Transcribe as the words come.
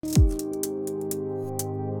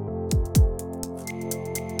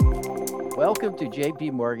Welcome to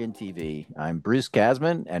JP Morgan TV. I'm Bruce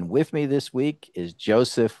Kasman, and with me this week is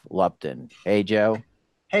Joseph Lupton. Hey, Joe.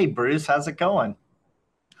 Hey, Bruce, how's it going?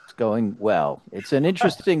 It's going well. It's an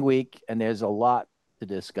interesting week, and there's a lot to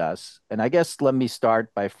discuss. And I guess let me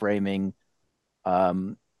start by framing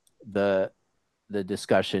um, the the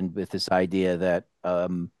discussion with this idea that a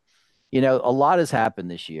lot has happened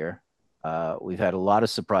this year. We've had a lot of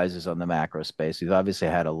surprises on the macro space. We've obviously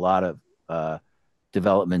had a lot of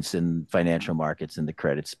developments in financial markets in the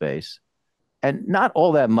credit space. And not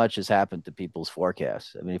all that much has happened to people's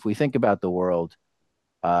forecasts. I mean, if we think about the world,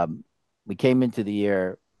 um, we came into the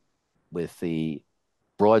year with the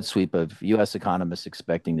broad sweep of U.S. economists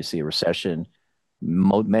expecting to see a recession,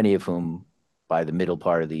 many of whom by the middle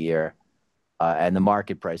part of the year, and the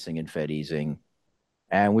market pricing and Fed easing.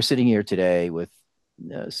 And we're sitting here today with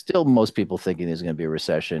still most people thinking there's going to be a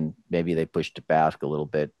recession. Maybe they pushed it back a little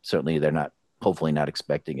bit. Certainly, they're not, hopefully, not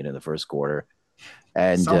expecting it in the first quarter.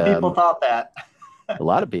 And Some people thought that. a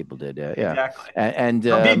lot of people did, yeah. Exactly. And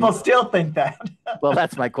Some people still think that. well,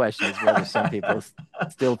 that's my question: is whether some people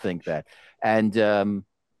still think that. And so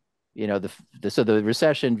the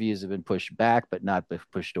recession views have been pushed back, but not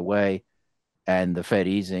pushed away, and the Fed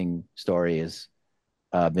easing story has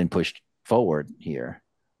been pushed forward here.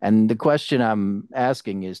 And the question I'm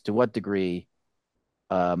asking is, to what degree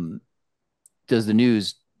um, does the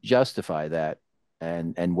news justify that,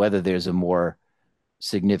 and whether there's a more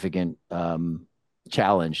significant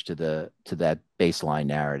challenge to that baseline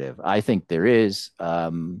narrative? I think there is,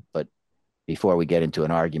 but before we get into an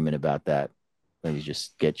argument about that, let me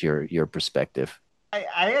just get your perspective.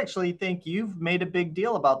 I actually think you've made a big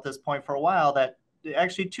deal about this point for a while. That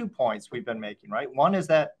actually 2 points we've been making, right? One is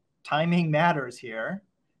that timing matters here.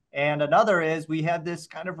 And another is we had this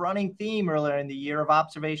kind of running theme earlier in the year of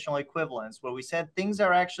observational equivalence, where we said things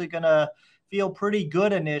are actually going to feel pretty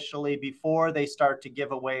good initially before they start to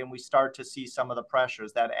give away and we start to see some of the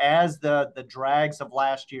pressures. That as the drags of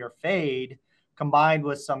last year fade, combined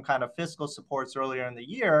with some kind of fiscal supports earlier in the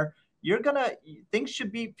year, you're gonna things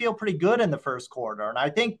should be feel pretty good in the first quarter, and I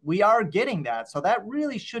think we are getting that. So that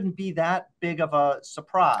really shouldn't be that big of a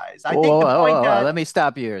surprise. I think the point Let that me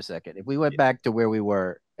stop you here a second. If we went back to where we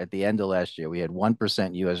were at the end of last year, we had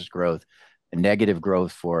 1% U.S. growth and negative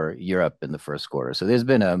growth for Europe in the first quarter. So there's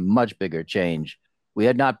been a much bigger change. We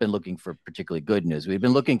had not been looking for particularly good news. We've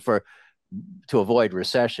been looking for to avoid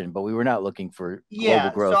recession, but we were not looking for global yeah.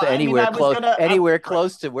 So growth I mean, anywhere right,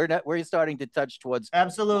 close to. We're starting to touch towards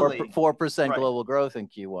absolutely 4% right. global growth in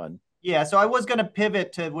Q1. Yeah, so I was going to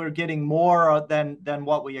pivot to we're getting more than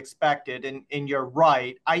what we expected, and you're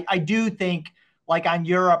right. I do think, like on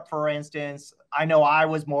Europe, for instance, I know I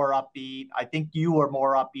was more upbeat. I think you were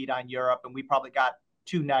more upbeat on Europe, and we probably got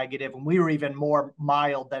too negative, and we were even more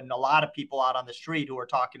mild than a lot of people out on the street who were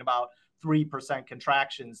talking about 3%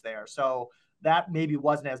 contractions there. So that maybe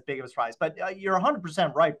wasn't as big of a surprise. But you're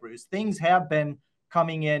 100% right, Bruce. Things have been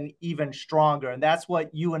coming in even stronger. And that's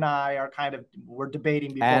what you and I are kind of we're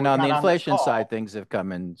debating before And we on the got on this inflation side, call. things have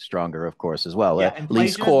come in stronger, of course, as well. Yeah, At least inflation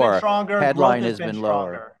has been core stronger, growth headline has has been been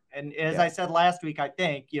lower. stronger. And as Yeah. I said last week, I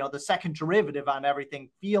think, the second derivative on everything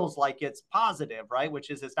feels like it's positive, right? Which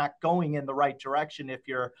is it's not going in the right direction if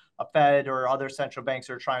you're a Fed or other central banks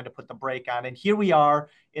are trying to put the brake on. And here we are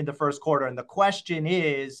in the first quarter. And the question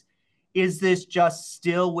is this just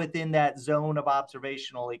still within that zone of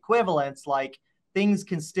observational equivalence? Like things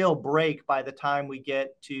can still break by the time we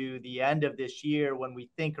get to the end of this year when we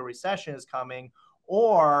think a recession is coming,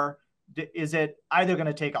 or is it either going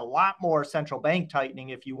to take a lot more central bank tightening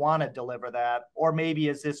if you want to deliver that, or maybe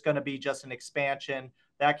is this going to be just an expansion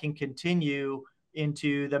that can continue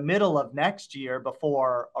into the middle of next year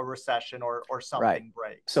before a recession or Right. something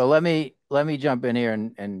breaks? So let me jump in here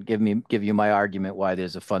and give you my argument why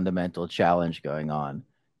there's a fundamental challenge going on.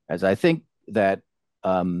 As I think that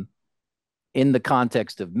um, in the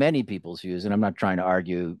context of many people's views, and I'm not trying to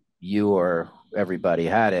argue you or everybody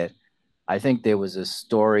had it, I think there was a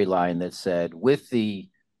storyline that said with the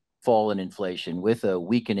fall in inflation, with a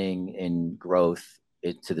weakening in growth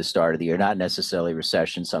to the start of the year, not necessarily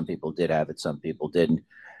recession, some people did have it, some people didn't,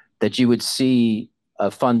 that you would see a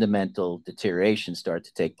fundamental deterioration start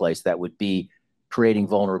to take place that would be creating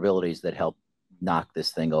vulnerabilities that help knock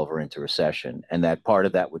this thing over into recession. And that part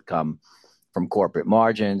of that would come from corporate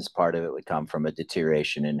margins, part of it would come from a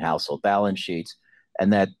deterioration in household balance sheets,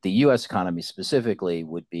 and that the US economy specifically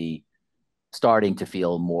would be starting to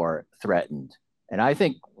feel more threatened. And I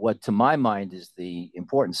think what, to my mind, is the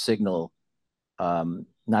important signal,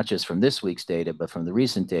 not just from this week's data, but from the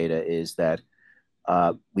recent data, is that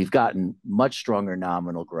we've gotten much stronger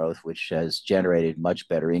nominal growth, which has generated much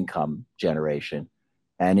better income generation.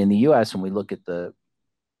 And in the US, when we look at the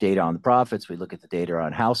data on the profits, we look at the data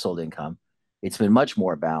on household income, it's been much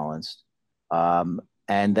more balanced.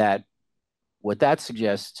 And that what that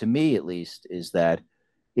suggests to me, at least, is that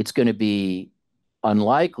it's going to be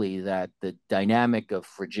unlikely that the dynamic of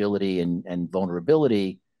fragility and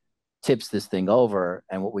vulnerability tips this thing over.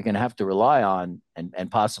 And what we're going to have to rely on,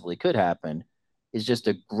 and possibly could happen, is just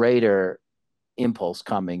a greater impulse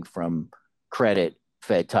coming from credit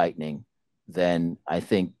Fed tightening than I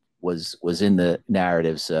think was in the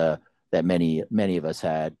narratives that many of us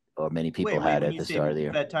had, or many people Wait, had when at you the say start of the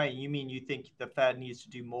year. Fed tightening, you mean you think the Fed needs to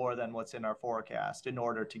do more than what's in our forecast in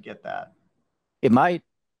order to get that? It might,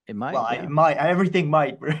 Well, yeah. it might, everything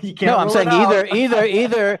might. You No, can't I'm rule it saying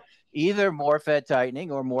out. either more Fed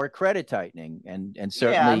tightening or more credit tightening, and Yeah, I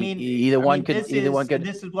certainly mean, either one could.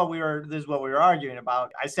 this is what we were arguing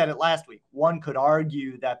about. I said it last week. One could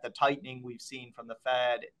argue that the tightening we've seen from the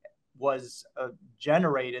Fed was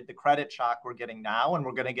generated the credit shock we're getting now, and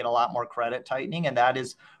we're going to get a lot more credit tightening, and that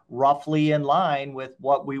is roughly in line with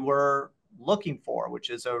what we were looking for, which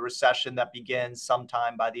is a recession that begins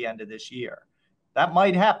sometime by the end of this year. That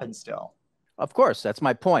might happen still. Of course, that's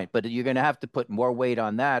my point. But you're going to have to put more weight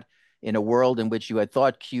on that in a world in which you had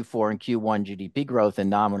thought Q4 and Q1 GDP growth in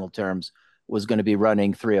nominal terms was going to be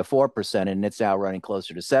running 3 or 4%, and it's now running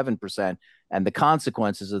closer to 7%. And the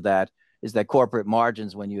consequences of that is that corporate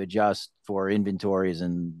margins, when you adjust for inventories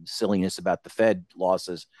and silliness about the Fed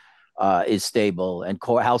losses, is stable. And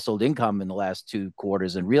household income in the last 2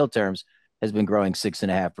 quarters in real terms has been growing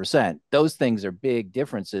 6.5%. Those things are big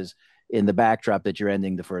differences in the backdrop that you're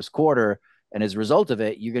ending the first quarter, and as a result of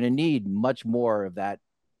it, you're going to need much more of that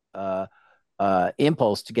uh,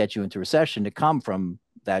 impulse to get you into recession to come from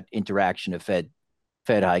that interaction of Fed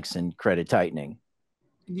hikes and credit tightening.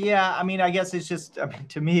 Yeah, I mean, I guess it's just, I mean,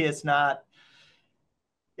 to me, it's not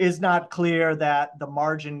clear that the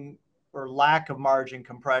margin or lack of margin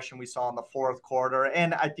compression we saw in the fourth quarter,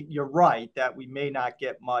 and I think you're right that we may not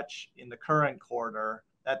get much in the current quarter,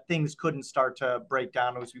 that things couldn't start to break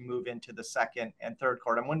down as we move into the second and third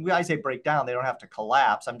quarter. And I say break down, they don't have to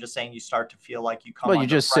collapse. I'm just saying you start to feel like you come Well,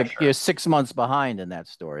 under you're pressure. 6 months behind in that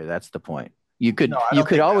story. That's the point. No, I You don't could think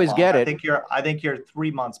that always long. get I it. think you're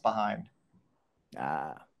 3 months behind.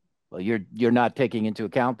 Ah, well, you're not taking into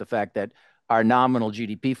account the fact that our nominal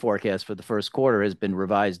GDP forecast for the first quarter has been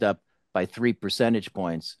revised up by 3 percentage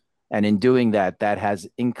points, and in doing that, that has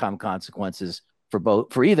income consequences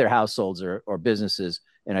for either households or businesses,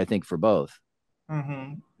 and I think for both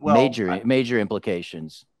Well, major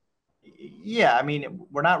implications. yeah, I mean,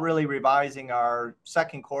 we're not really revising our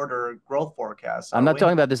second quarter growth forecast, I'm are not we?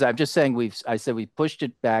 talking about this. I'm just saying I said we pushed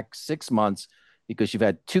it back 6 months because you've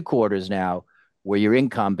had 2 quarters now where your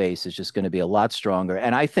income base is just going to be a lot stronger,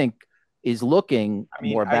 and I think is looking I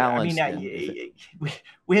mean, more balanced than if it.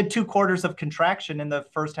 we had 2 quarters of contraction in the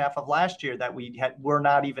first half of last year that were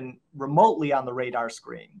not even remotely on the radar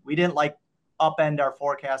screen. We didn't like upend our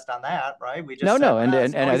forecast on that, right? We just No, said, no,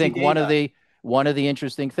 it's and I noisy think data. one of the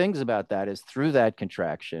interesting things about that is through that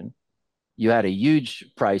contraction, you had a huge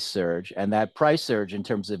price surge, and that price surge, in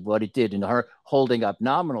terms of what it did in her holding up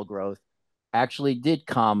nominal growth, actually did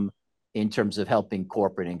come in terms of helping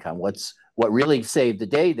corporate income. What really saved the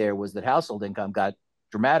day there was that household income got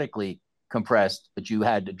dramatically compressed, but you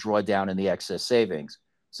had to draw down in the excess savings.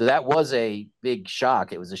 So that was a big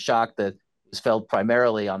shock. It was a shock that was felt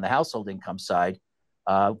primarily on the household income side.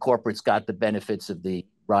 Corporates got the benefits of the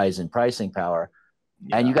rise in pricing power,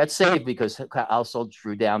 and you Yeah. got saved because households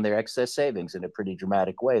drew down their excess savings in a pretty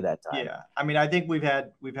dramatic way that time. Yeah, I mean, I think we've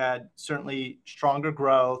had certainly stronger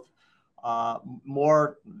growth,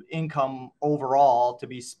 more income overall to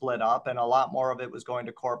be split up, and a lot more of it was going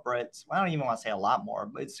to corporates. Well, I don't even want to say a lot more,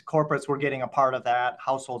 but it's corporates were getting a part of that,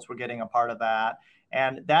 households were getting a part of that,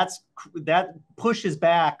 and that pushes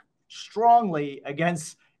back strongly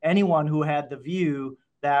against anyone who had the view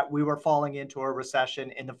that we were falling into a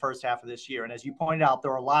recession in the first half of this year. And as you pointed out,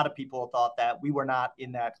 there were a lot of people who thought that we were not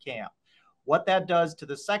in that camp. What that does to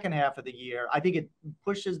the second half of the year, I think it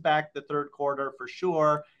pushes back the third quarter for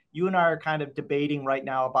sure. You and I are kind of debating right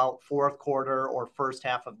now about fourth quarter or first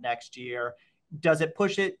half of next year. Does it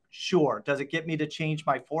push it? Sure. Does it get me to change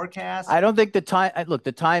my forecast? I don't think the time, look,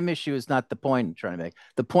 the time issue is not the point I'm trying to make.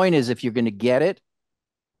 The point is, if you're going to get it,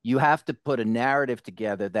 you have to put a narrative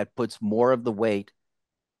together that puts more of the weight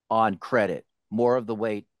on credit, more of the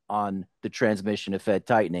weight on the transmission of Fed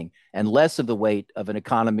tightening, and less of the weight of an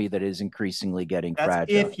economy that is increasingly getting That's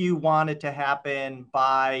fragile. if you want it to happen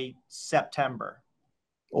by September.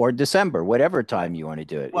 or December, whatever Right. time you want to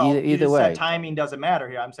do it. Well, you Either just said way. timing doesn't matter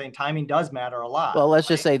here. I'm saying timing does matter a lot, Well, let's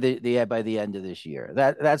just right? say the by the end of this year.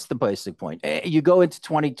 That's the basic point. You go into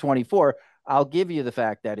 2024. I'll give you the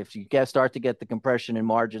fact that if you start to get the compression in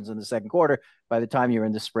margins in the second quarter, by the time you're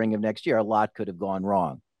in the spring of next year, a lot could have gone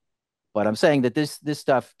wrong. But I'm saying that this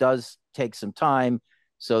stuff does take some time,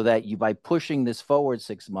 so that you by pushing this forward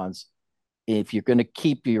 6 months, if you're going to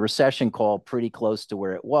keep your recession call pretty close to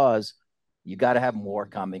where it was, you got to have more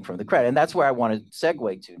coming from the credit. And that's where I want to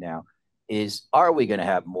segue to now is, are we going to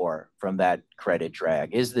have more from that credit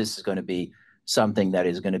drag? Is this going to be something that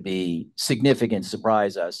is going to be significant,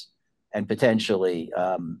 surprise us, and potentially,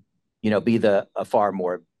 be a far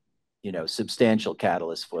more, substantial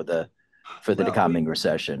catalyst for the Well, coming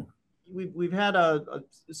recession? we've had a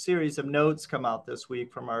series of notes come out this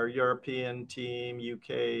week from our European team,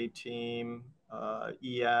 UK team,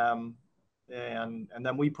 EM, and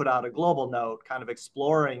then we put out a global note, kind of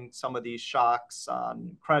exploring some of these shocks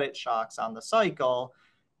on credit shocks on the cycle.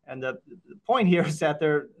 And the point here is that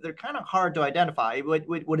they're kind of hard to identify.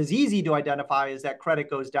 What is easy to identify is that credit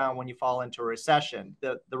goes down when you fall into a recession.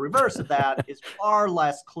 The reverse of that is far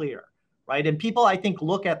less clear, right? And people, I think,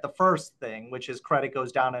 look at the first thing, which is credit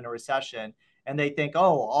goes down in a recession, and they think,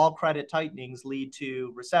 oh, all credit tightenings lead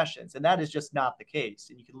to recessions. And that is just not the case.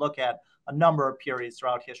 And you can look at a number of periods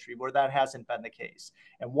throughout history where that hasn't been the case.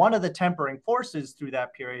 And one of the tempering forces through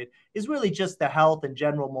that period is really just the health and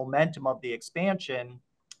general momentum of the expansion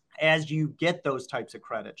as you get those types of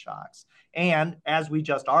credit shocks. And as we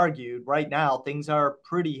just argued, right now things are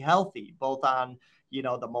pretty healthy, both on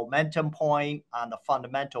the momentum point, on the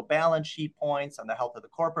fundamental balance sheet points, on the health of the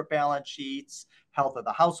corporate balance sheets, health of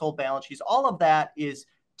the household balance sheets. All of that is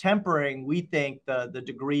tempering, we think, the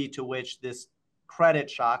degree to which this credit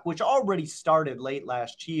shock, which already started late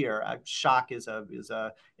last year. Shock is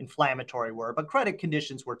a inflammatory word, but credit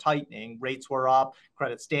conditions were tightening, rates were up,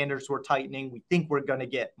 credit standards were tightening. We think we're going to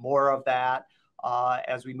get more of that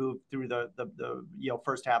as we move through the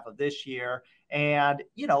first half of this year. And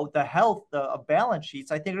the health of balance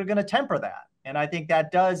sheets, I think, are going to temper that. And I think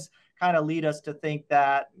that does kind of lead us to think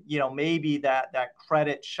that maybe that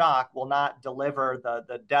credit shock will not deliver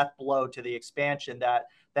the death blow to the expansion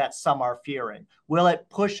that some are fearing. Will it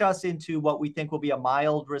push us into what we think will be a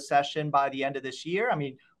mild recession by the end of this year? I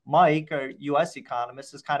mean, Mike, our U.S.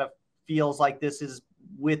 economist, is kind of feels like this is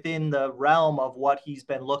within the realm of what he's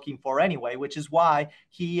been looking for anyway, which is why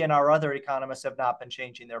he and our other economists have not been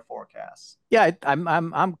changing their forecasts. Yeah,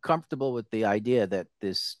 I'm comfortable with the idea that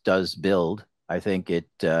this does build. I think it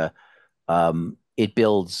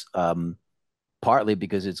builds, partly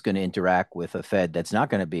because it's going to interact with a Fed that's not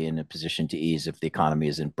going to be in a position to ease if the economy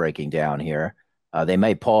isn't breaking down here. They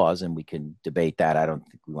may pause, and we can debate that. I don't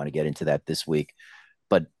think we want to get into that this week.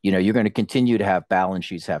 But you're going to continue to have balance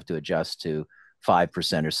sheets have to adjust to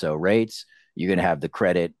 5% or so rates. You're going to have the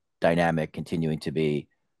credit dynamic continuing to be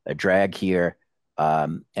a drag here.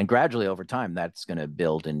 And gradually over time, that's going to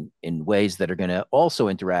build in ways that are going to also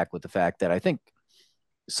interact with the fact that I think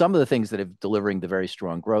some of the things that are delivering the very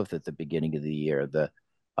strong growth at the beginning of the year, the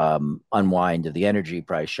unwind of the energy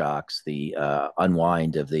price shocks, the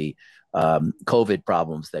unwind of the COVID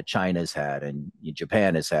problems that China's had and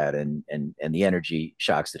Japan has had, and the energy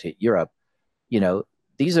shocks that hit Europe, you know,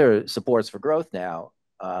 these are supports for growth now,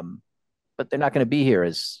 but they're not going to be here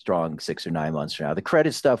as strong 6 or 9 months from now. The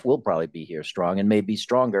credit stuff will probably be here strong and maybe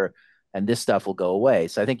stronger, and this stuff will go away.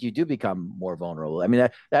 So I think you do become more vulnerable. I mean,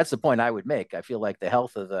 that's the point I would make. I feel like the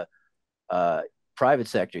health of the uh, private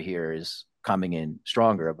sector here is coming in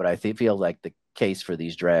stronger, but I feel like the case for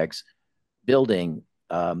these drags building,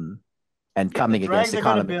 and Yeah, the coming against drags are going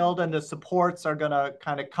to economy. build and the supports are going to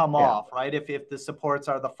kind of come Yeah. off, right? If the supports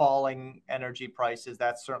are the falling energy prices,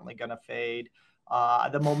 that's certainly going to fade.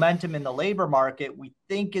 The momentum in the labor market we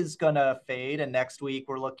think is going to fade, and next week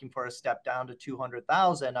we're looking for a step down to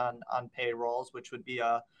 200,000 on payrolls, which would be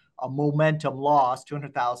a momentum loss.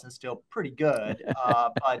 200,000 is still pretty good,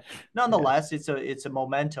 but Yeah. nonetheless, it's a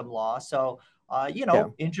momentum loss. So Yeah.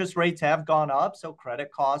 interest rates have gone up, so credit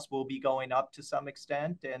costs will be going up to some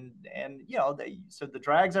extent, and so the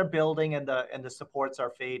drags are building and the supports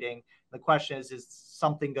are fading. The question is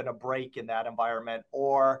something going to break in that environment,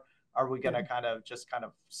 or are we going to kind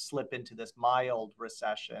of slip into this mild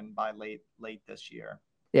recession by late this year?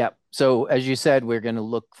 Yeah. So as you said, we're going to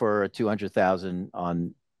look for 200,000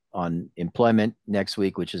 on employment next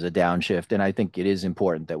week, which is a downshift. And I think it is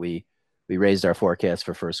important that we raised our forecast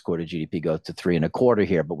for first quarter GDP growth to 3.25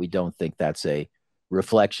 here, but we don't think that's a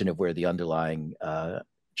reflection of where the underlying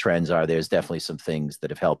trends are. There's definitely some things that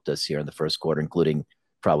have helped us here in the first quarter, including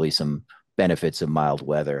probably some benefits of mild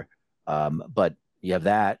weather. But you have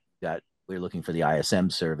that. That we're looking for the ISM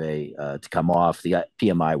survey to come off. The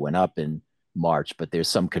PMI went up in March, but there's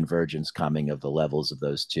some convergence coming of the levels of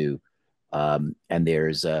those two. And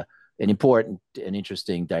there's an important and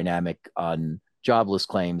interesting dynamic on jobless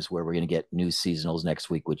claims where we're going to get new seasonals next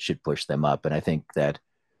week, which should push them up. And I think that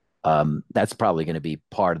that's probably going to be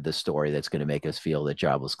part of the story that's going to make us feel that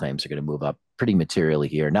jobless claims are going to move up pretty materially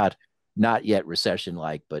here. Not yet recession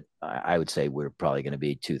like, but I would say we're probably going to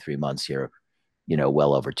be 2 3 months here,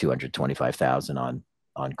 well over 225,000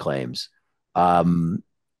 on claims.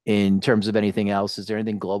 In terms of anything else, is there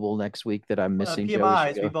anything global next week that I'm missing, Joe? We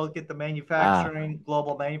should PMIs, we go. both get the Ah, manufacturing,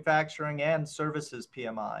 global manufacturing, and services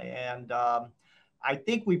PMI. And I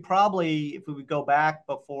think we probably, if we would go back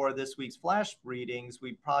before this week's flash readings,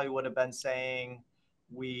 we probably would have been saying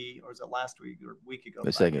or was it last week or a week ago?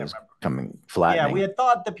 this I thing can't is remember. coming Yeah, we flattening. had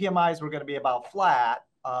thought the PMIs were going to be about flat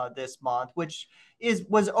this month, which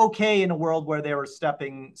was okay in a world where they were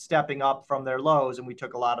stepping up from their lows, and we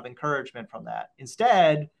took a lot of encouragement from that.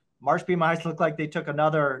 Instead, March PMIs look like they took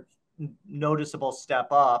another noticeable step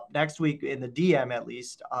up next week in the DM at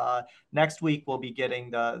least. Next week we'll be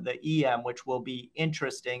getting the EM, which will be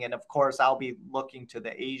interesting, and of course I'll be looking to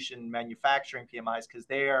the Asian manufacturing PMIs because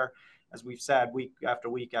they're, as we've said, week after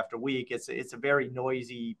week after week, it's a very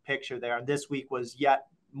noisy picture there. And this week was yet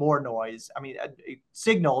more noise. I mean,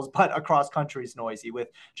 signals, but across countries noisy, with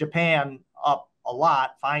Japan up a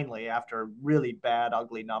lot finally after really bad,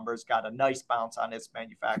 ugly numbers, got a nice bounce on its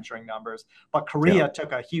manufacturing numbers. But Yeah. Korea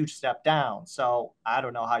took a huge step down. So I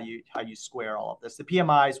don't know how you square all of this. The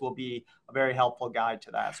PMIs will be a very helpful guide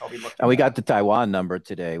to that. So I'll be And looking we there. got the Taiwan number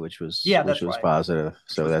today, which was Yeah, which that's was right. positive. Which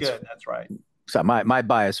So was that's good. That's right. so my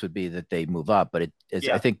bias would be that they move up, but it is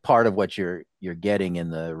I Yeah. think part of what you're getting in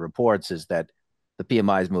the reports is that the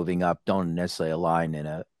PMIs moving up don't necessarily align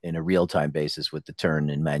in a real time basis with the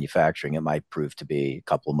turn in manufacturing. It might prove to be a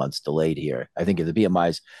couple of months delayed here. I think if the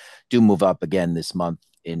PMIs do move up again this month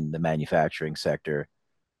in the manufacturing sector,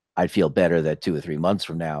 I'd feel better that 2 or 3 months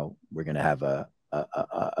from now we're going to have a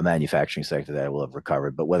manufacturing sector that will have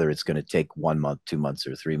recovered. But whether it's going to take 1 month, 2 months,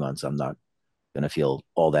 or 3 months, I'm not going to feel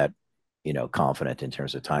all that confident in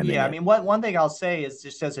terms of timing Yeah, I it. mean, one thing I'll say is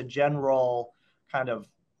just as a general kind of,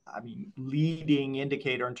 I mean, leading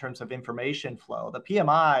indicator in terms of information flow, the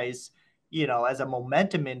PMIs, as a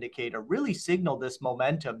momentum indicator, really signaled this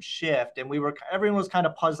momentum shift. And everyone was kind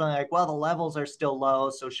of puzzling, like, well, the levels are still low,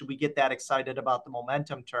 so should we get that excited about the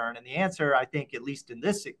momentum turn? And the answer, I think, at least in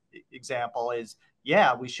this example, is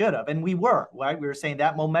yeah, we should have, and we were, right? We were saying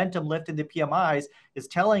that momentum lift in the PMIs is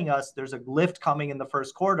telling us there's a lift coming in the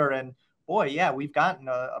first quarter, and boy, yeah, we've gotten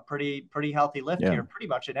a pretty healthy lift Yeah. here, pretty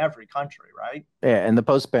much in every country, right? Yeah, and the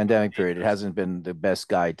post-pandemic period, it Majors. hasn't been the best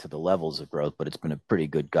guide to the levels of growth, but it's been a pretty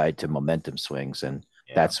good guide to momentum swings, and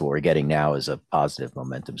Yeah, that's what we're getting now is a positive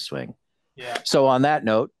momentum swing. yeah. So on that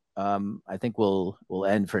note, I think we'll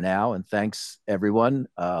end for now, and thanks everyone.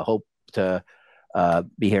 Hope to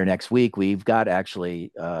be here next week. We've got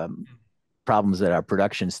actually problems that our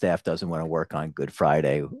production staff doesn't want to work on Good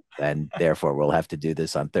Friday, and therefore we'll have to do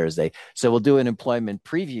this on Thursday. So we'll do an employment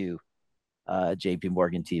preview JP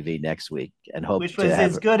Morgan TV next week and hope Which to was have.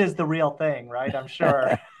 as good as the real thing, right? I'm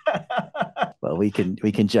sure. Well, we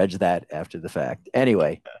can judge that after the fact.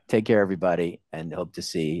 Anyway, take care, everybody, and hope to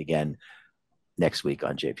see you again next week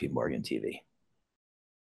on JP Morgan TV.